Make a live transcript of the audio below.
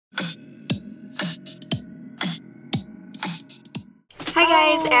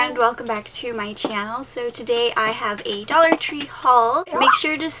Hi guys, and welcome back to my channel. So today I have a Dollar Tree haul. Make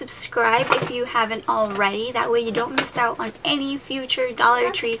sure to subscribe if you haven't already, that way you don't miss out on any future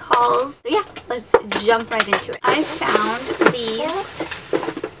Dollar Tree hauls. So yeah, let's jump right into it. I found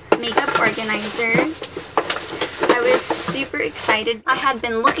these makeup organizers. I was super excited. I had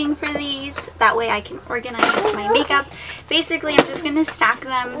been looking for these, that way I can organize my makeup. Basically, I'm just gonna stack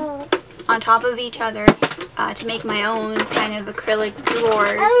them on top of each other to make my own kind of acrylic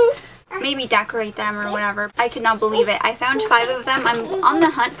drawers. Maybe decorate them or whatever. I could not believe it. I found 5 of them. I'm on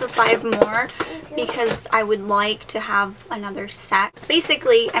the hunt for 5 more because I would like to have another set.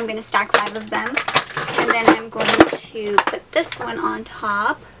 Basically, I'm going to stack 5 of them, and then I'm going to put this one on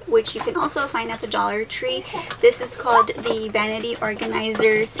top, which you can also find at the Dollar Tree. This is called the Vanity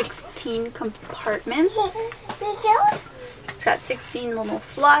Organizer 16 Compartments. It's got 16 little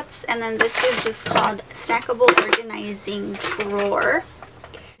slots, and then this is just called Stackable Organizing Drawer.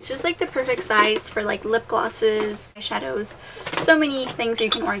 It's just like the perfect size for like lip glosses, eyeshadows, so many things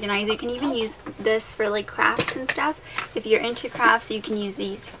you can organize. You can even use this for like crafts and stuff. If you're into crafts, you can use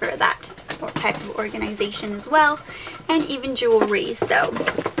these for that type of organization as well, and even jewelry, so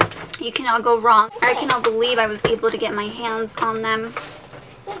you cannot go wrong. I cannot believe I was able to get my hands on them.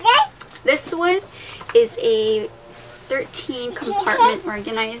 This one is a 13 compartment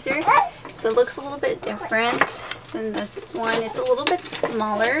organizer, so it looks a little bit different than this one. It's a little bit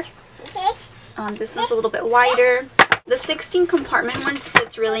smaller. This one's a little bit wider. The 16 compartment one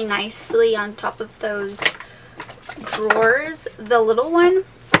sits really nicely on top of those drawers. The little one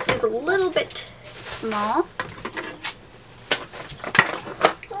is a little bit small.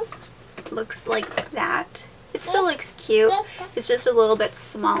 Looks like that. It still looks cute. It's just a little bit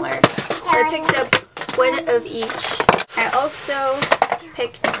smaller. So I picked up one of each. I also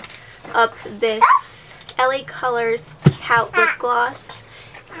picked up this LA Colors Pout Lip Gloss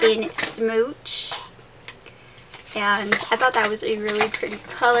in Smooch, and I thought that was a really pretty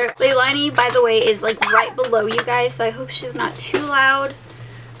color. Leilani, by the way, is like right below you guys, so I hope she's not too loud,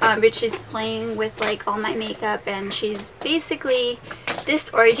 but she's playing with like all my makeup, and she's basically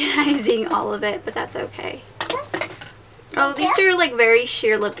disorganizing all of it, but that's okay. Oh, these are like very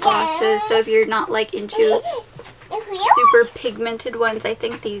sheer lip glosses, so if you're not like into super pigmented ones, I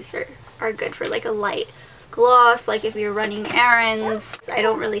think these are good for like a light gloss, like if you're running errands. I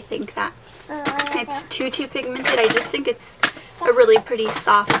don't really think that it's too pigmented. I just think it's a really pretty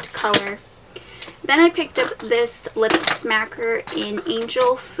soft color. Then I picked up this lip smacker in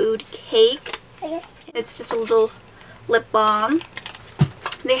Angel Food Cake. It's just a little lip balm.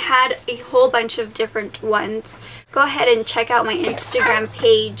 They had a whole bunch of different ones. Go ahead and check out my Instagram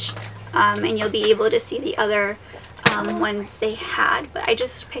page, and you'll be able to see the other ones they had. But I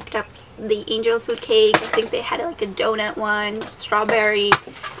just picked up the Angel Food Cake. I think they had like a donut one, strawberry,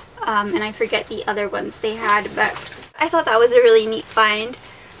 and I forget the other ones they had, but I thought that was a really neat find.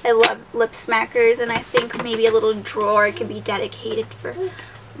 I love lip smackers, and I think maybe a little drawer could be dedicated for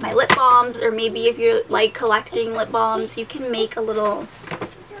my lip balms, or maybe if you're like collecting lip balms, you can make a little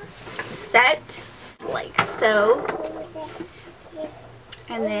set like so,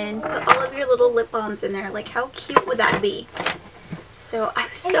 and then put all of your little lip balms in there. Like, how cute would that be? So I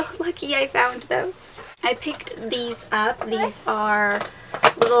was so lucky I found those. I picked these up. These are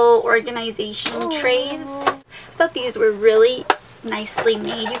little organization trays. I thought these were really nicely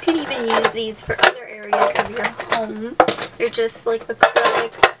made. You can even use these for other areas of your home. They're just like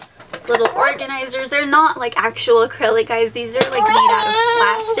acrylic little organizers. They're not like actual acrylic, guys. These are like made out of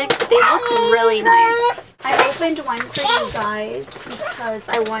plastic, but they look really nice. I opened one for you guys because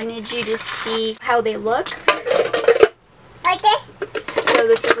I wanted you to see how they look. So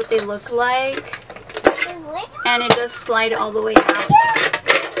this is what they look like, and it does slide all the way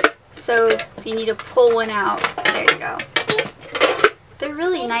out. So if you need to pull one out, there you go. They're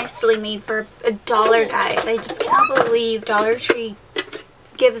really nicely made for $1, guys. I just cannot believe Dollar Tree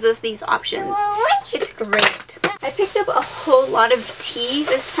gives us these options. It's great. I picked up a whole lot of tea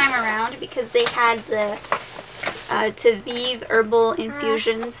this time around because they had the Taviv Herbal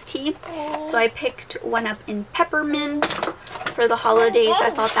Infusions tea. So I picked one up in peppermint for the holidays. I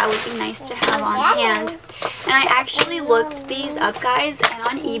thought that would be nice to have on hand. And I actually looked these up, guys, and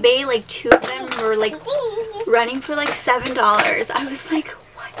on eBay, like 2 of them were like running for like $7. I was like,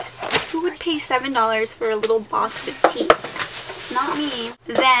 what? Who would pay $7 for a little box of tea? Not me.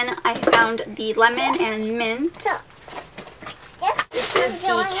 Then I found the lemon and mint. This is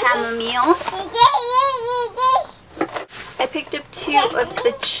the chamomile. I picked up 2 of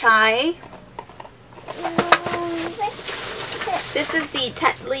the chai. This is the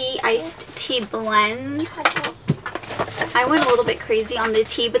Tetley iced tea blend. I went a little bit crazy on the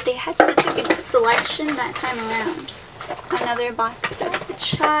tea, but they had such a good selection that time around. Another box of the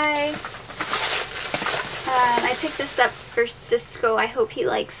chai. I picked this up for Cisco. I hope he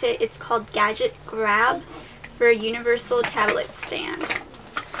likes it. It's called Gadget Grab for a universal tablet stand.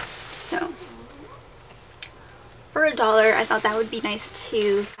 So for $1, I thought that would be nice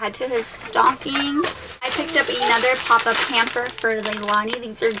to add to his stocking. I picked up another pop-up hamper for Leilani.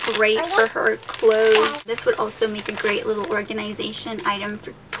 These are great for her clothes. This would also make a great little organization item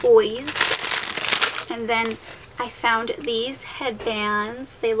for toys. And then I found these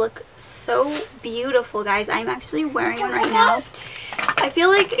headbands. They look so beautiful, guys. I'm actually wearing one right now. I feel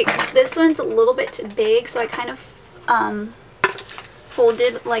like this one's a little bit too big, so I kind of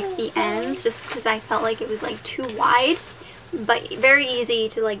folded like the ends just because I felt like it was like too wide, but very easy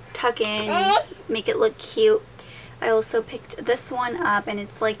to like tuck in, make it look cute. I also picked this one up, and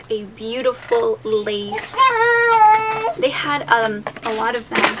it's like a beautiful lace. They had a lot of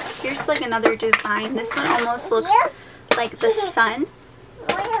them. Here's like another design. This one almost looks like the sun.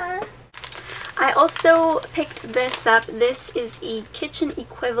 I also picked this up. This is a kitchen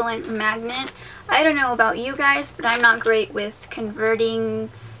equivalent magnet. I don't know about you guys, but I'm not great with converting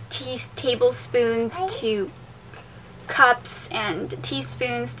tablespoons to cups and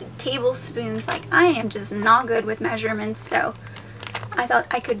teaspoons to tablespoons. Like, I am just not good with measurements, so I thought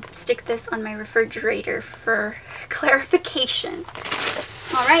I could stick this on my refrigerator for clarification.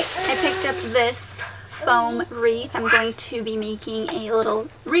 Alright, I picked up this foam wreath. I'm going to be making a little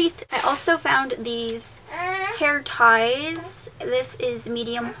wreath. I also found these hair ties. This is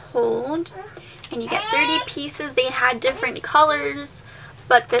medium hold, and you get 30 pieces. They had different colors,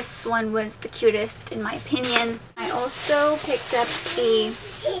 but this one was the cutest in my opinion. I also picked up a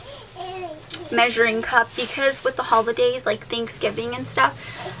measuring cup because with the holidays like Thanksgiving and stuff,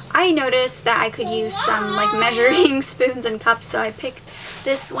 I noticed that I could use some like measuring spoons and cups, so I picked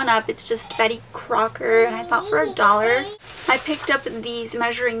this one up. It's just Betty Crocker, and I thought for $1. I picked up these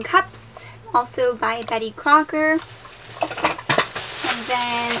measuring cups, also by Betty Crocker. And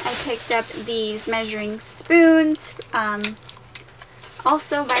then I picked up these measuring spoons,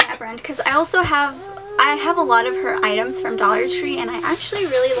 also by that brand, because I have a lot of her items from Dollar Tree, and I actually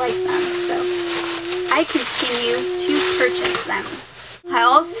really like them, so I continue to purchase them. I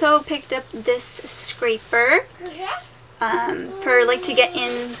also picked up this scraper for like to get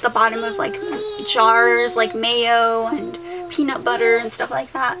in the bottom of like jars like mayo and peanut butter and stuff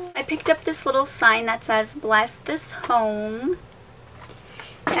like that. I picked up this little sign that says "Bless this home."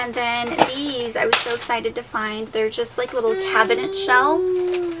 And then these I was so excited to find. They're just like little cabinet shelves.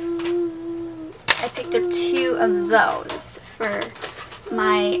 I picked up 2 of those for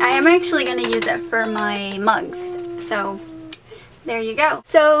I am actually going to use it for my mugs. So there you go.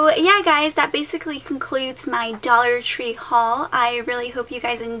 So yeah guys, that basically concludes my Dollar Tree haul. I really hope you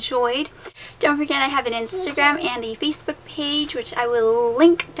guys enjoyed. Don't forget I have an Instagram and a Facebook page, which I will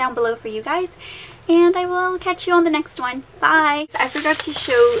link down below for you guys. And I will catch you on the next one. Bye! I forgot to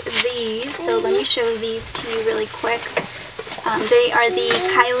show these, so let me show these to you really quick. They are the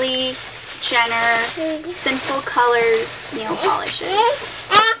Kylie Jenner Simple Colors nail polishes.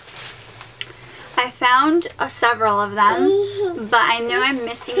 I found several of them, but I know I'm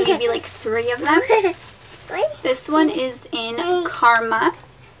missing maybe like 3 of them. This one is in Karma.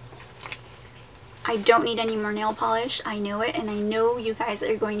 I don't need any more nail polish. I know it, and I know you guys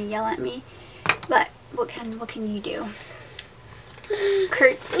are going to yell at me. But what can you do?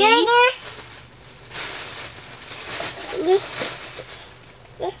 Curtsy.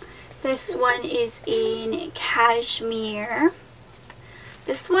 This one is in Cashmere.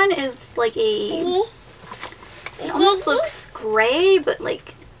 This one is like it almost looks gray, but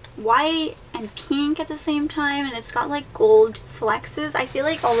like white and pink at the same time, and it's got like gold flexes. I feel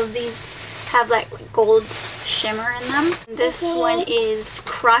like all of these have like gold shimmer in them. This one is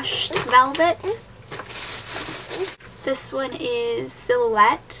Crushed Velvet. This one is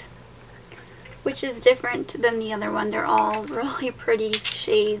Silhouette, which is different than the other one. They're all really pretty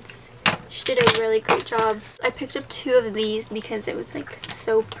shades. She did a really great job. I picked up 2 of these because it was like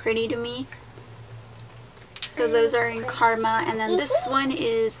so pretty to me. So those are in Karma, and then this one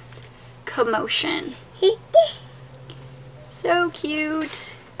is Commotion. So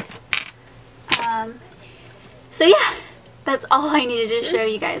cute. So yeah, that's all I needed to show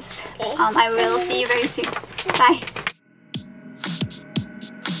you guys. I will see you very soon. Bye.